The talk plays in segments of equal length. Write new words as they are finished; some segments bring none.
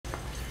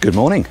Good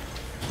morning,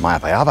 Maya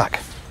Bayabak.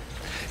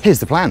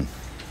 Here's the plan.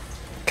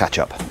 Catch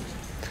up.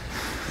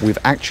 We've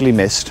actually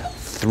missed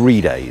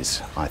 3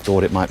 days. I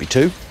thought it might be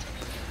 2,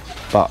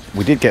 but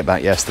we did get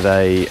back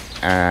yesterday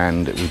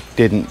and we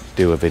didn't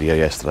do a video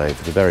yesterday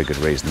for the very good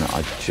reason that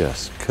I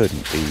just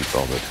couldn't be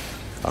bothered.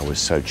 I was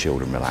so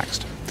chilled and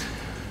relaxed.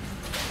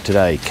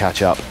 Today,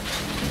 catch up.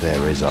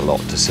 There is a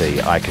lot to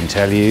see. I can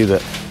tell you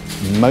that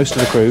most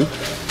of the crew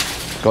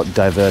got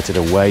diverted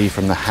away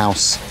from the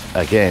house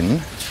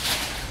again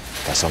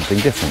for something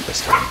different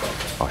this time.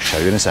 I'll show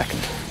you in a second.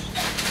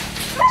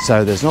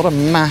 So there's not a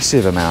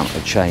massive amount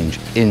of change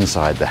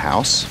inside the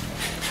house,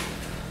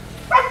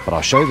 but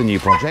I'll show you the new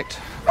project,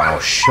 I'll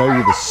show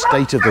you the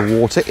state of the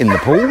water in the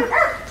pool,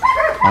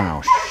 and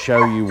I'll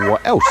show you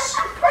what else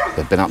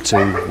they've been up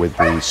to with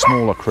the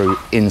smaller crew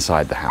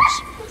inside the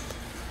house.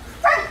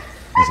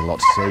 There's a lot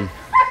to see.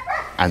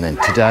 And then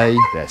today,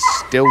 they're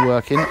still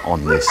working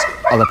on this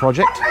other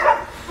project.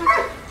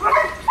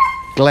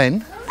 Glenn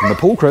from the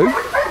pool crew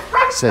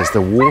says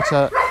the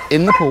water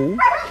in the pool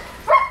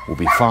will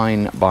be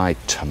fine by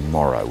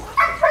tomorrow.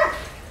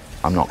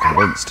 I'm not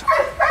convinced.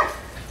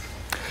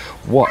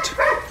 What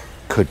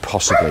could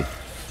possibly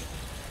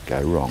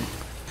go wrong?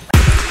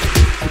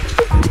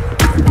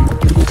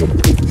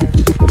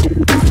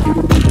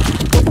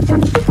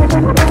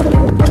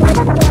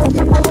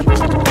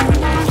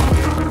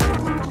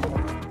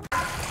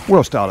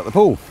 We'll start at the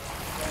pool.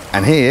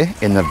 And here,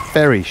 in the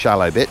very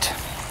shallow bit,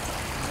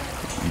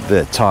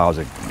 the tiles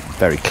are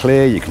very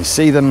clear, you can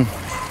see them,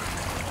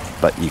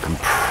 but you can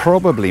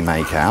probably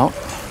make out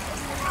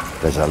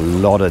there's a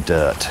lot of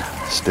dirt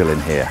still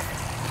in here.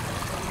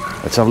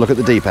 Let's have a look at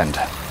the deep end.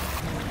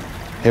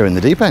 Here in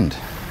the deep end,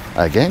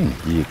 again,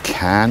 you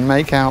can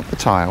make out the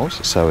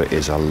tiles, so it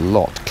is a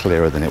lot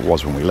clearer than it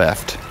was when we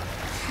left.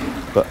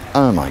 But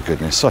oh my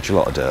goodness, such a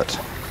lot of dirt.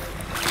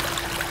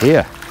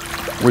 Here,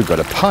 we've got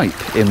a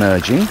pipe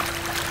emerging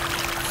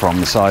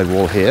from the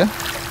sidewall here.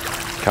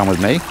 Come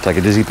with me, take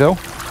a dizzy pill.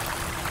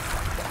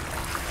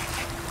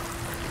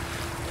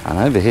 And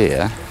over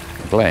here,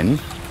 Glenn,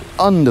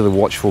 under the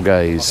watchful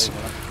gaze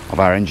of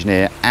our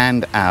engineer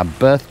and our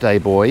birthday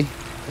boy,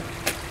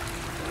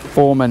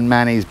 Foreman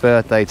Manny's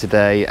birthday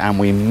today, and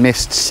we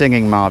missed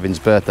singing Marvin's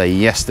birthday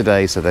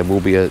yesterday, so there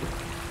will be a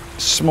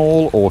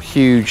small or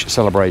huge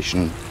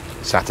celebration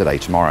Saturday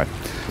tomorrow.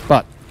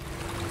 But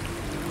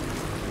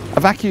a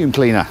vacuum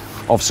cleaner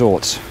of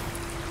sorts,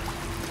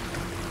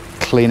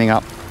 cleaning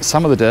up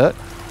some of the dirt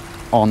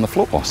on the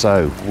floor.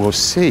 So we'll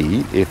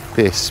see if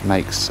this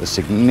makes a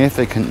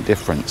significant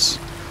difference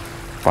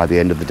by the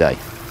end of the day.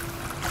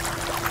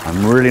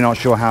 I'm really not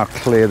sure how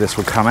clear this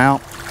will come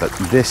out, but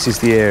this is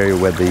the area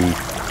where the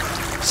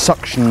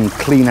suction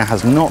cleaner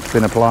has not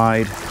been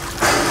applied,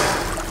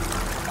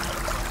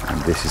 and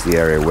this is the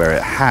area where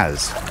it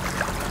has.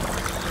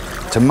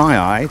 To my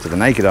eye, to the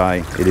naked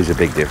eye, it is a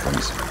big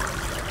difference.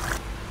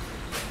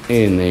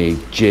 In the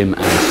gym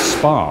and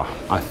spa,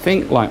 I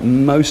think like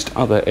most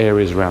other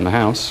areas around the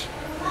house,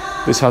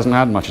 this hasn't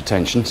had much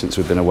attention since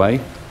we've been away.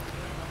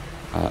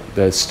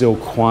 There's still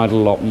quite a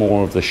lot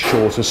more of the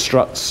shorter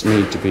struts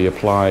need to be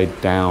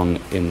applied down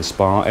in the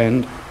spa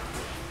end.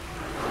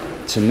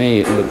 To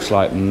me, it looks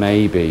like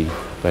maybe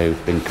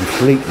they've been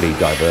completely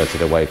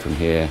diverted away from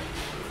here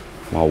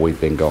while we've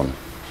been gone.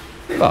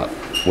 But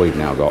we've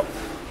now got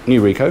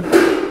new Rico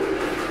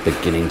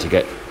beginning to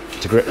get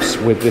to grips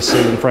with this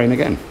ceiling frame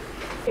again.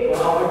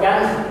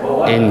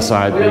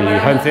 Inside the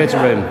home theatre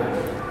room,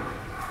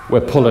 we're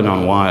pulling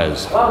on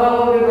wires,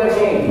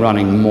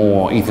 running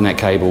more Ethernet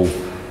cable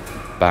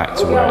back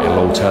to where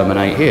it'll all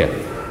terminate here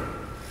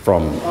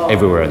from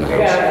everywhere in the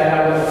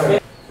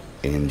house.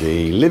 In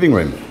the living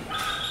room,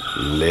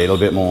 a little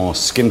bit more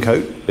skim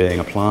coat being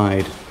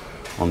applied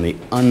on the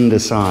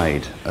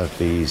underside of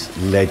these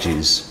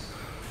ledges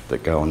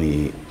that go on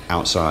the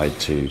outside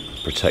to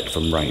protect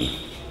from rain.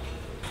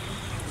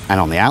 And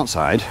on the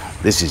outside,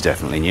 this is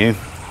definitely new.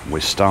 We're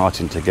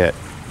starting to get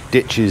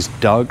ditches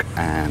dug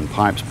and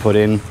pipes put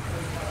in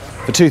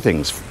for two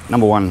things.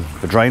 Number one,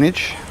 for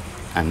drainage,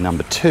 and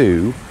number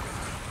two,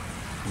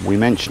 we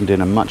mentioned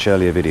in a much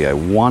earlier video,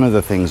 one of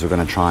the things we're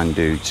going to try and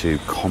do to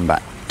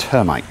combat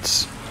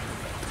termites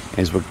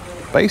is we're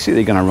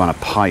basically going to run a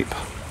pipe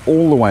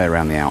all the way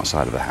around the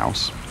outside of the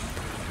house,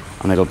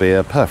 and it'll be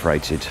a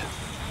perforated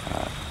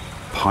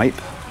pipe,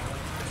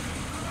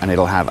 and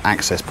it'll have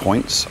access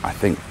points, I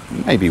think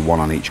maybe one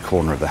on each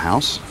corner of the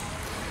house,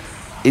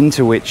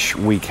 into which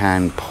we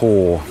can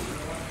pour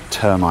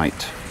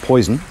termite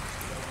poison,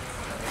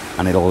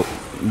 and it'll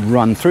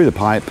run through the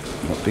pipe.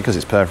 Because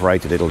it's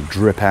perforated, it'll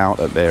drip out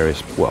at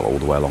various, well, all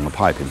the way along the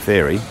pipe in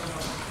theory,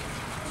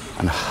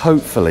 and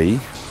hopefully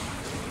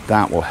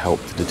that will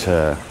help to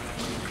deter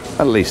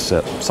at least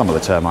some of the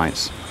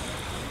termites.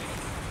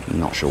 I'm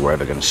not sure we're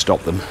ever going to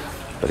stop them,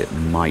 but it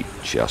might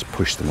just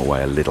push them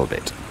away a little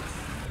bit.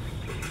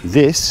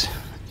 This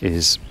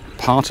is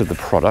part of the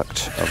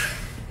product of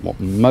what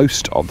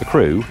most of the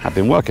crew have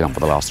been working on for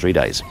the last 3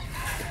 days.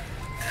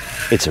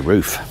 It's a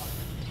roof,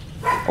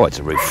 or it's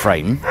a roof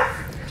frame,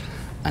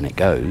 and it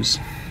goes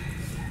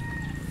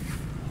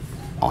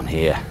on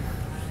here.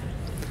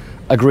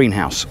 A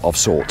greenhouse of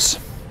sorts,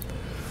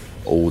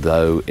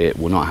 although it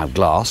will not have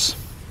glass.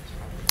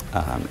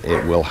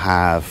 It will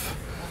have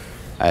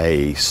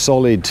a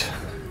solid,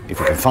 if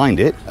we can find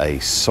it, a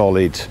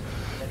solid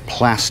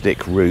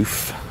plastic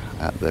roof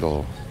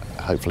that'll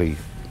hopefully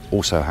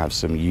also have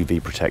some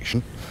UV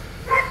protection.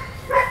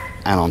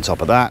 And on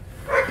top of that,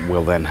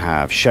 we'll then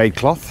have shade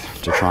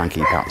cloth to try and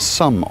keep out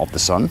some of the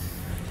sun.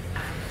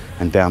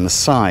 And down the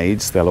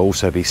sides, there'll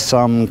also be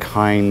some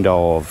kind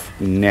of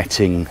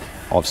netting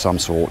of some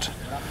sort,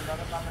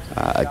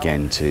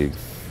 again to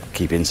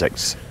keep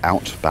insects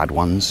out, bad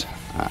ones,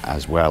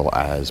 as well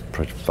as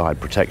provide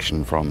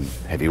protection from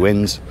heavy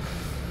winds.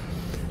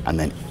 And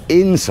then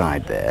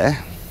inside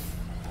there,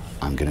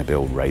 I'm going to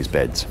build raised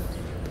beds.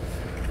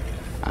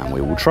 And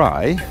we will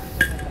try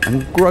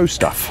and grow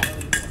stuff.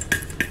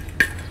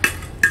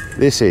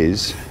 This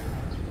is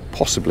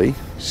possibly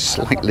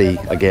slightly,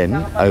 again,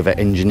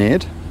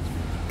 over-engineered,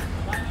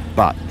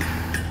 but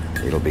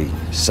it'll be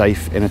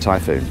safe in a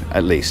typhoon.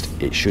 At least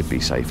it should be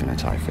safe in a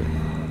typhoon.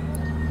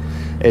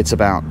 It's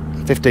about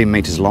 15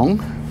 meters long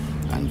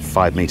and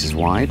 5 meters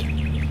wide.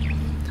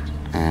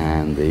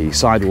 And the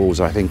side walls,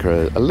 I think,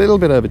 are a little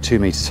bit over 2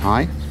 meters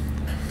high.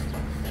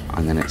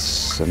 And then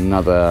it's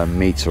another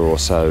meter or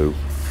so,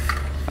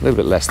 a little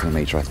bit less than a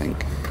meter, I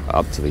think,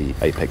 up to the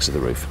apex of the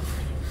roof.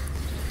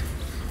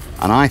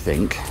 And I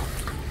think,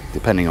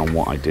 depending on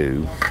what I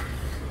do,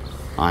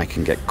 I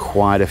can get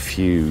quite a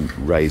few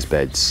raised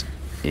beds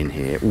in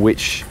here,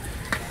 which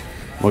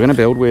we're going to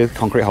build with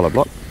concrete hollow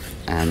block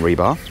and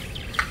rebar.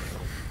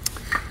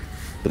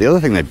 But the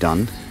other thing they've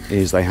done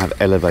is they have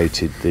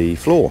elevated the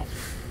floor.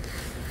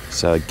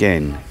 So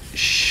again,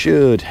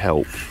 should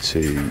help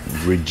to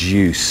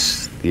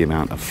reduce the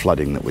amount of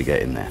flooding that we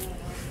get in there.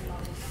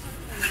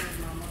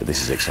 But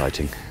this is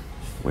exciting.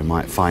 We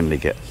might finally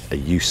get a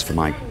use for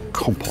my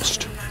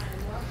compost,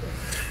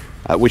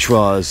 which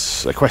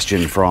was a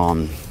question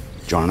from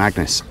John and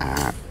Agnes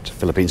at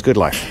Philippines Good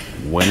Life.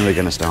 When are we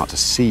going to start to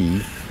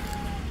see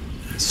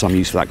some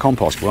use for that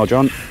compost? Well,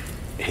 John,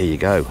 here you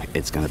go.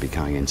 It's going to be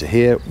coming into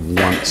here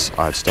once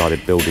I've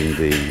started building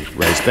the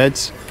raised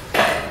beds.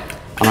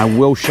 And I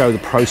will show the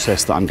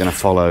process that I'm going to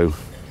follow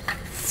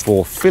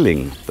for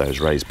filling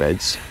those raised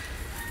beds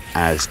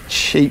as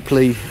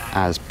cheaply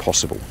as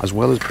possible, as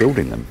well as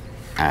building them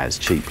as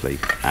cheaply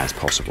as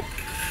possible.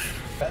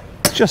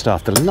 It's just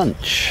after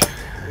lunch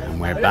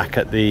and we're back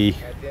at the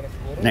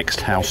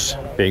next house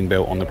being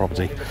built on the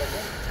property.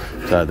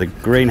 So the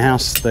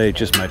greenhouse, they've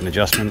just made an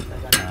adjustment.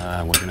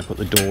 We're going to put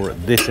the door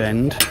at this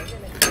end.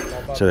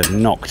 So they've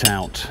knocked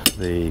out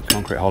the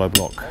concrete hollow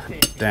block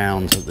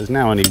down, so there's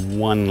now only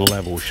one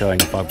level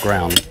showing above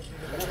ground,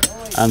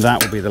 and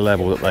that will be the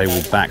level that they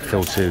will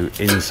backfill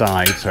to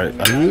inside, so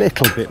a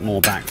little bit more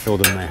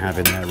backfill than they have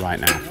in there right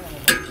now.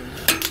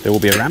 There will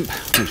be a ramp,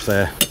 which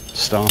they're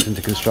starting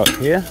to construct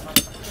here.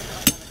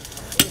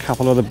 A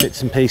couple other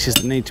bits and pieces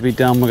that need to be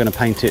done. We're going to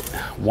paint it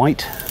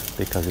white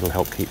because it'll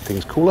help keep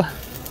things cooler.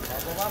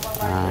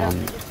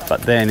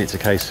 But then it's a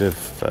case of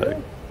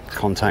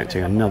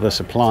contacting another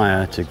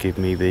supplier to give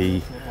me the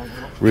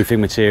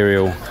roofing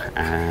material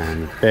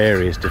and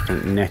various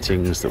different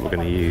nettings that we're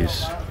going to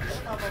use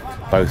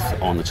both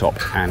on the top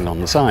and on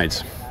the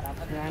sides.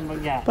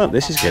 But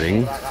this is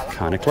getting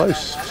kind of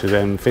close to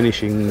them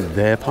finishing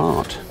their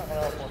part.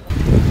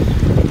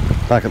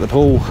 Back at the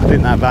pool, I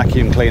think that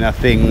vacuum cleaner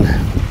thing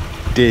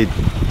did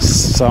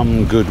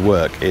some good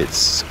work.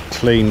 It's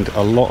cleaned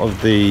a lot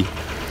of the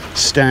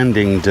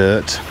standing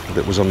dirt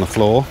that was on the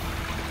floor.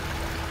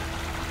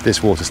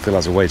 This water still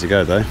has a way to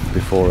go though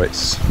before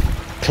it's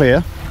clear.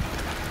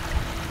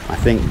 I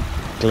think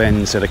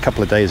Glenn said a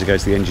couple of days ago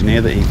to the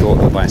engineer that he thought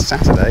that by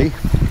Saturday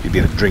you'd be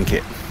able to drink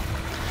it.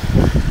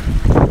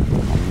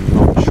 I'm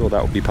not sure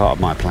that would be part of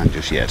my plan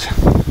just yet,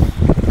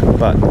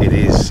 but it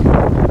is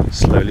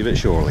slowly but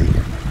surely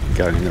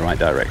going in the right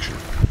direction.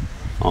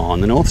 On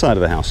the north side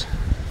of the house,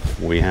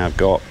 we have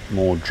got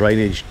more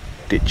drainage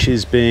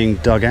ditches being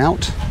dug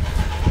out,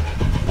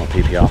 more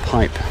PPR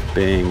pipe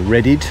being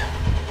readied,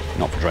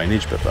 not for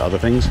drainage but for other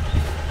things.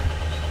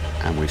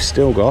 And we've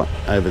still got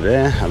over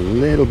there a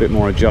little bit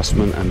more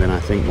adjustment, and then I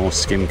think more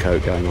skim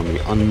coat going on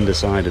the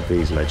underside of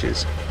these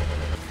ledges.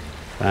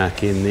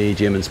 Back in the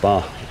gym and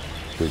spa,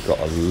 we've got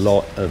a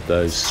lot of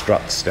those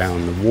struts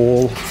down the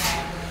wall,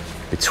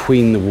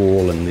 between the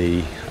wall and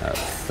the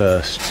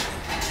first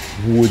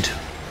wood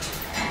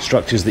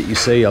structures that you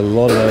see. A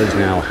lot of those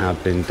now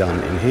have been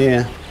done in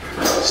here.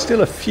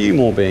 Still a few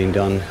more being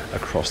done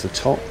across the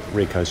top.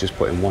 Rico's just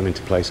putting one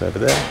into place over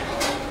there.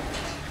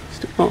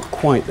 Still not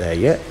quite there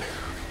yet,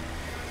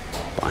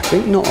 but I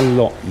think not a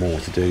lot more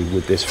to do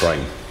with this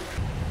frame.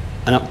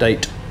 An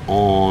update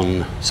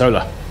on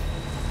solar.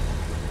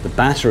 The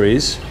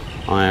batteries,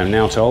 I am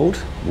now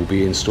told, will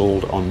be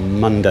installed on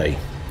Monday,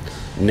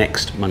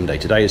 next Monday.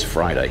 Today is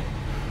Friday.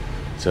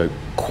 So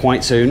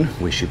quite soon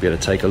we should be able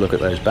to take a look at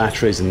those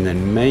batteries and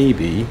then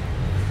maybe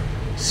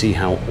see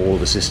how all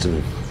the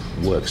system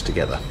works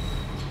together.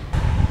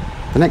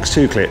 The next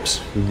two clips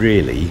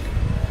really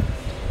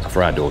are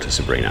for our daughter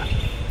Sabrina.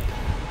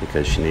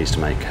 because she needs to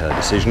make her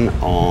decision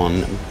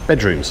on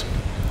bedrooms.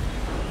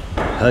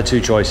 Her two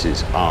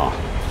choices are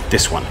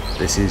this one.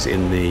 This is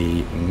in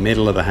the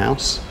middle of the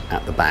house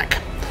at the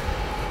back.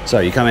 So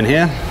you come in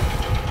here,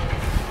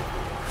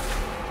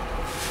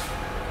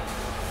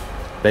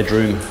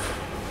 bedroom,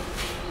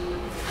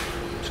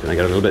 it's going to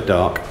get a little bit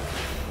dark.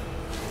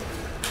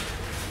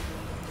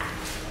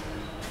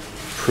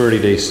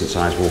 Pretty decent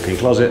sized walk-in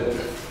closet.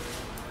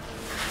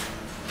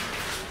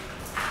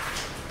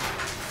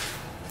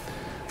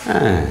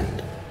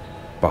 And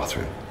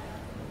bathroom,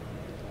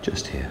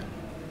 just here.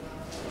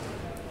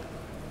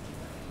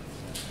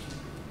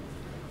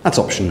 That's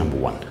option number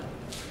one.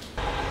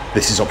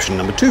 This is option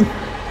number two.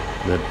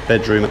 The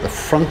bedroom at the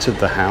front of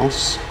the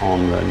house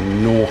on the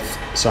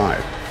north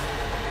side.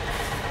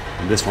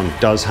 And this one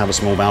does have a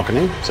small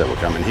balcony, so we'll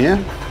come in here.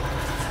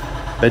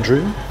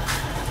 Bedroom.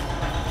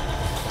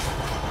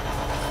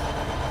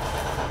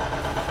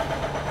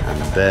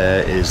 And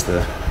there is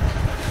the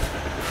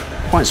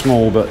quite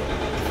small but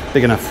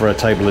big enough for a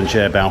table and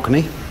chair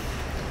balcony.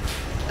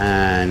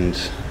 And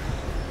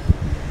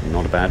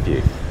not a bad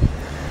view.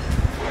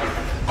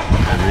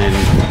 And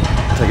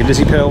then take a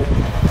dizzy pill.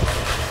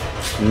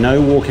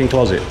 No walk-in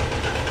closet.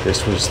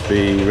 This was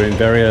the room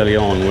very early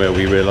on where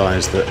we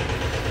realised that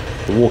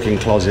the walk-in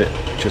closet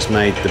just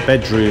made the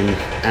bedroom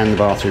and the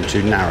bathroom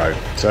too narrow.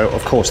 So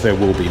of course there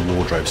will be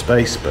wardrobe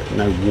space, but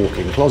no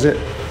walk-in closet.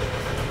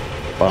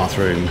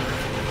 Bathroom.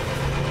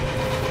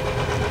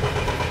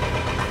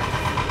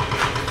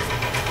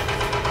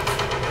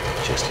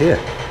 Just here.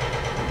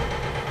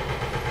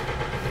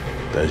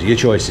 Those are your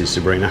choices,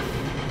 Sabrina.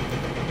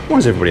 What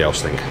does everybody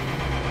else think?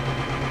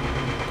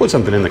 Put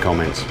something in the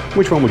comments.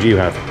 Which one would you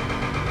have?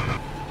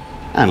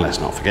 And let's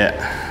not forget,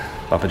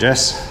 Papa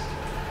Jess,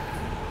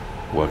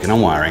 working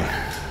on wiring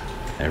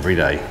every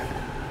day.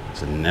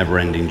 It's a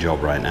never-ending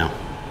job right now.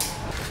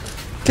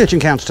 Kitchen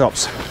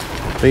countertops.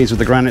 These were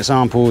the granite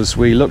samples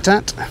we looked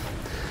at.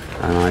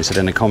 And I said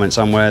in a comment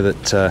somewhere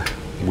that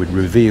we'd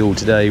reveal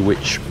today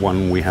which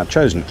one we have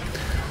chosen.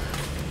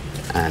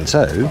 And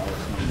so,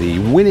 the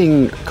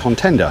winning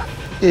contender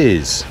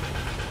is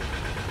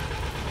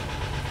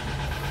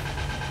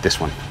this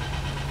one.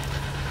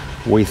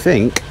 We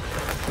think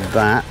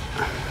that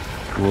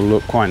will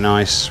look quite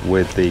nice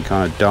with the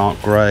kind of dark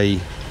grey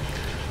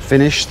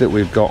finish that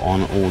we've got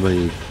on all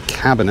the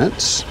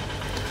cabinets.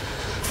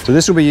 So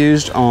this will be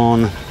used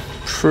on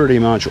pretty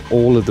much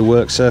all of the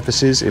work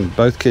surfaces in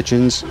both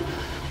kitchens,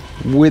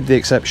 with the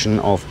exception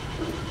of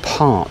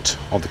part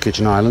of the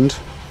kitchen island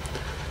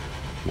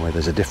where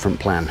there's a different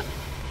plan.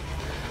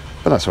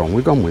 But that's the one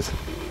we've gone with.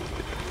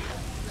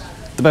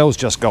 The bell's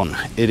just gone.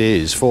 It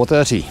is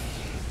 4:30.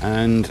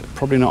 And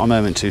probably not a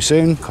moment too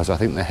soon, because I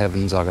think the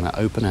heavens are going to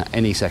open at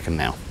any second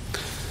now.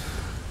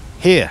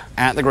 Here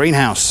at the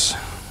greenhouse,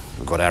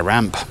 we've got our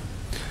ramp,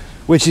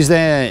 which is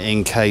there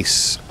in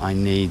case I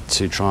need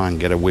to try and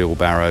get a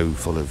wheelbarrow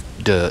full of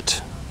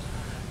dirt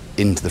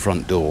into the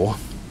front door.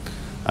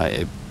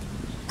 It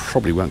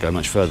probably won't go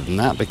much further than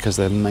that because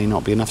there may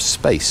not be enough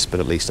space, but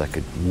at least I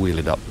could wheel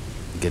it up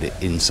and get it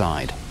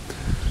inside.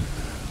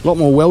 A lot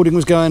more welding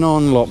was going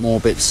on, a lot more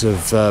bits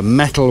of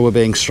metal were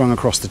being strung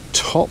across the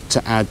top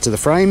to add to the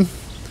frame.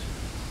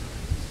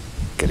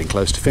 Getting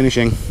close to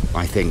finishing,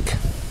 I think.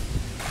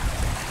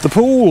 The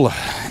pool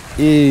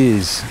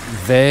is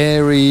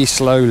very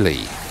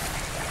slowly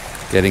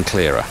getting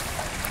clearer,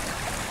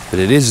 but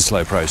it is a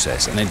slow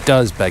process, and it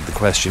does beg the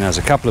question, as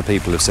a couple of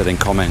people have said in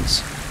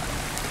comments,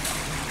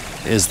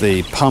 is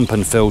the pump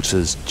and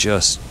filters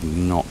just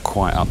not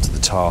quite up to the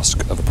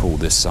task of a pool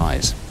this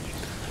size?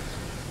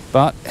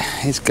 But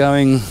it's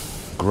going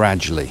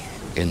gradually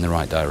in the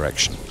right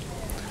direction.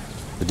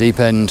 The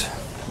deep end,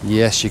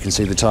 yes, you can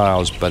see the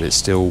tiles, but it's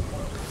still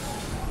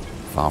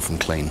far from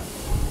clean.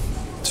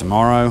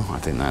 Tomorrow, I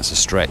think that's a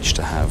stretch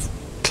to have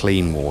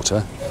clean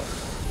water,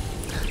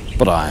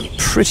 but I'm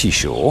pretty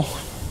sure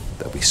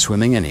they'll be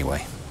swimming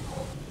anyway.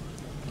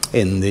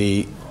 In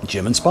the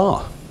gym and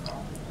spa,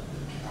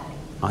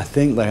 I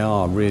think they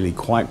are really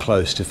quite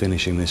close to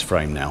finishing this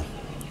frame now.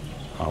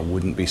 I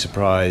wouldn't be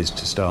surprised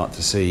to start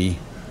to see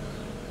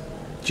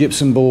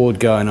gypsum board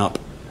going up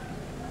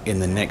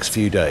in the next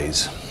few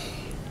days,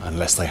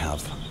 unless they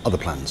have other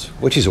plans,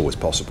 which is always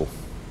possible.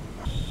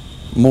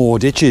 More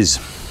ditches.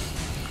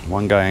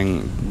 One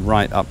going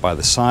right up by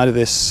the side of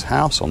this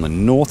house on the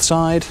north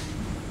side,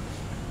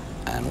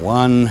 and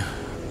one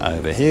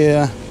over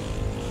here.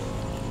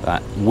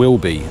 That will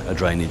be a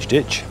drainage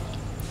ditch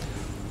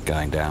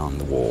going down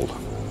the wall.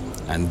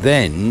 And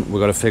then we've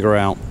got to figure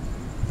out,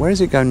 where does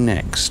it go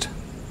next?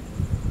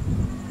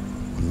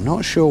 I'm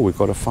not sure we've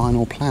got a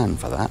final plan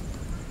for that.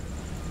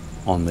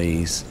 On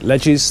these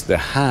ledges, there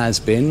has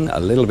been a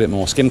little bit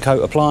more skim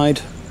coat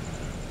applied,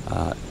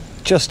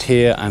 just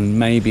here and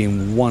maybe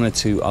in one or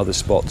two other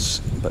spots,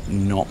 but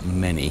not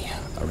many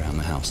around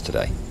the house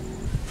today.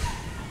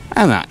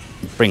 And that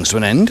brings to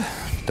an end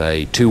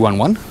day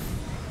 211,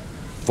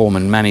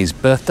 Foreman Manny's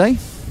birthday,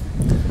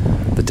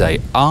 the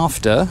day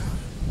after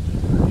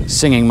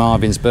Singing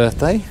Marvin's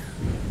birthday,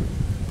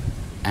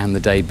 and the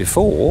day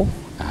before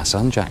our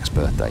son Jack's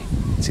birthday.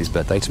 It's his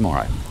birthday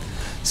tomorrow.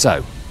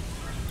 So,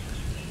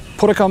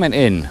 put a comment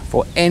in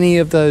for any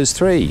of those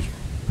three.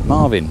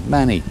 Marvin,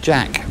 Manny,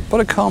 Jack.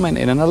 Put a comment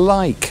in and a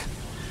like.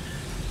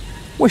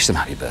 Wish them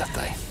happy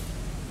birthday.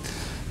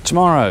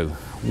 Tomorrow,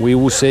 we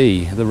will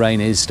see, the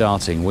rain is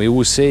starting. We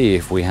will see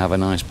if we have a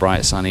nice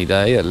bright sunny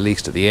day, at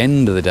least at the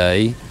end of the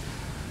day,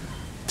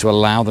 to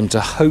allow them to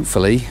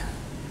hopefully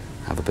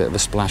have a bit of a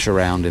splash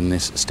around in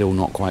this still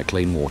not quite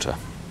clean water.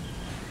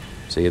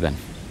 See you then.